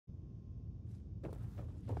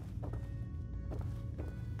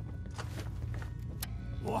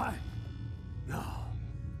What? No,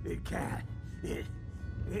 it can't.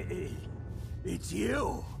 It's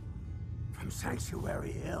you! From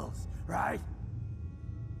Sanctuary Hills, right?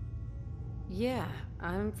 Yeah,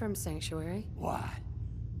 I'm from Sanctuary. What?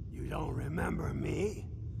 You don't remember me?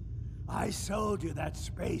 I sold you that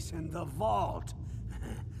space in the vault.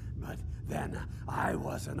 But then I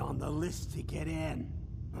wasn't on the list to get in.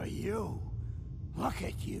 But you, look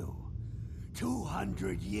at you.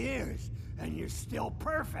 200 years, and you're still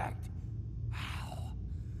perfect. How?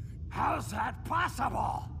 How's that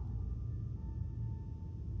possible?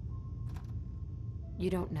 You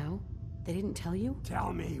don't know? They didn't tell you?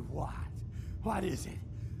 Tell me what? What is it?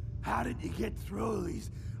 How did you get through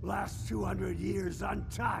these last 200 years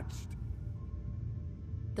untouched?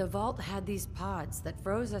 The vault had these pods that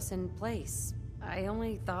froze us in place. I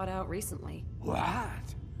only thawed out recently.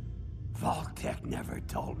 What? Vault-Tec never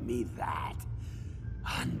told me that.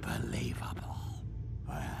 Unbelievable.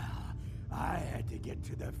 Well, I had to get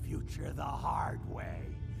to the future the hard way.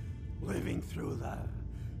 Living through the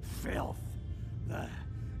filth, the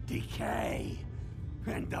decay,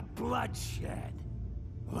 and the bloodshed.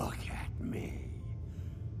 Look at me.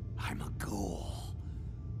 I'm a ghoul.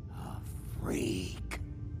 A freak.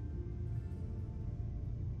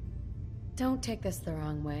 Don't take this the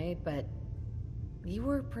wrong way, but you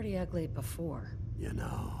were pretty ugly before. You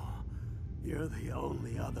know, you're the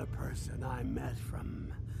only other person I met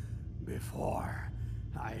from before.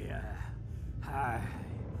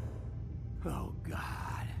 Oh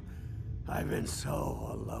God. I've been so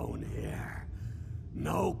alone here.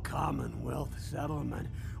 No Commonwealth settlement,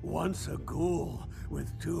 once a ghoul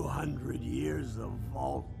with 200 years of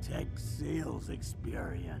Vault-Tec sales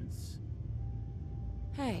experience.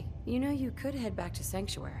 Hey, you know you could head back to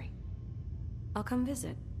Sanctuary. I'll come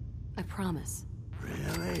visit. I promise.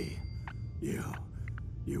 Really? You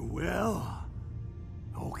will?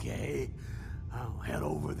 Okay, I'll head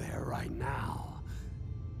over there right now.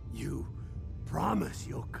 You promise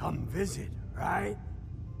you'll come visit, right?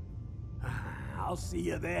 I'll see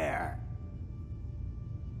you there.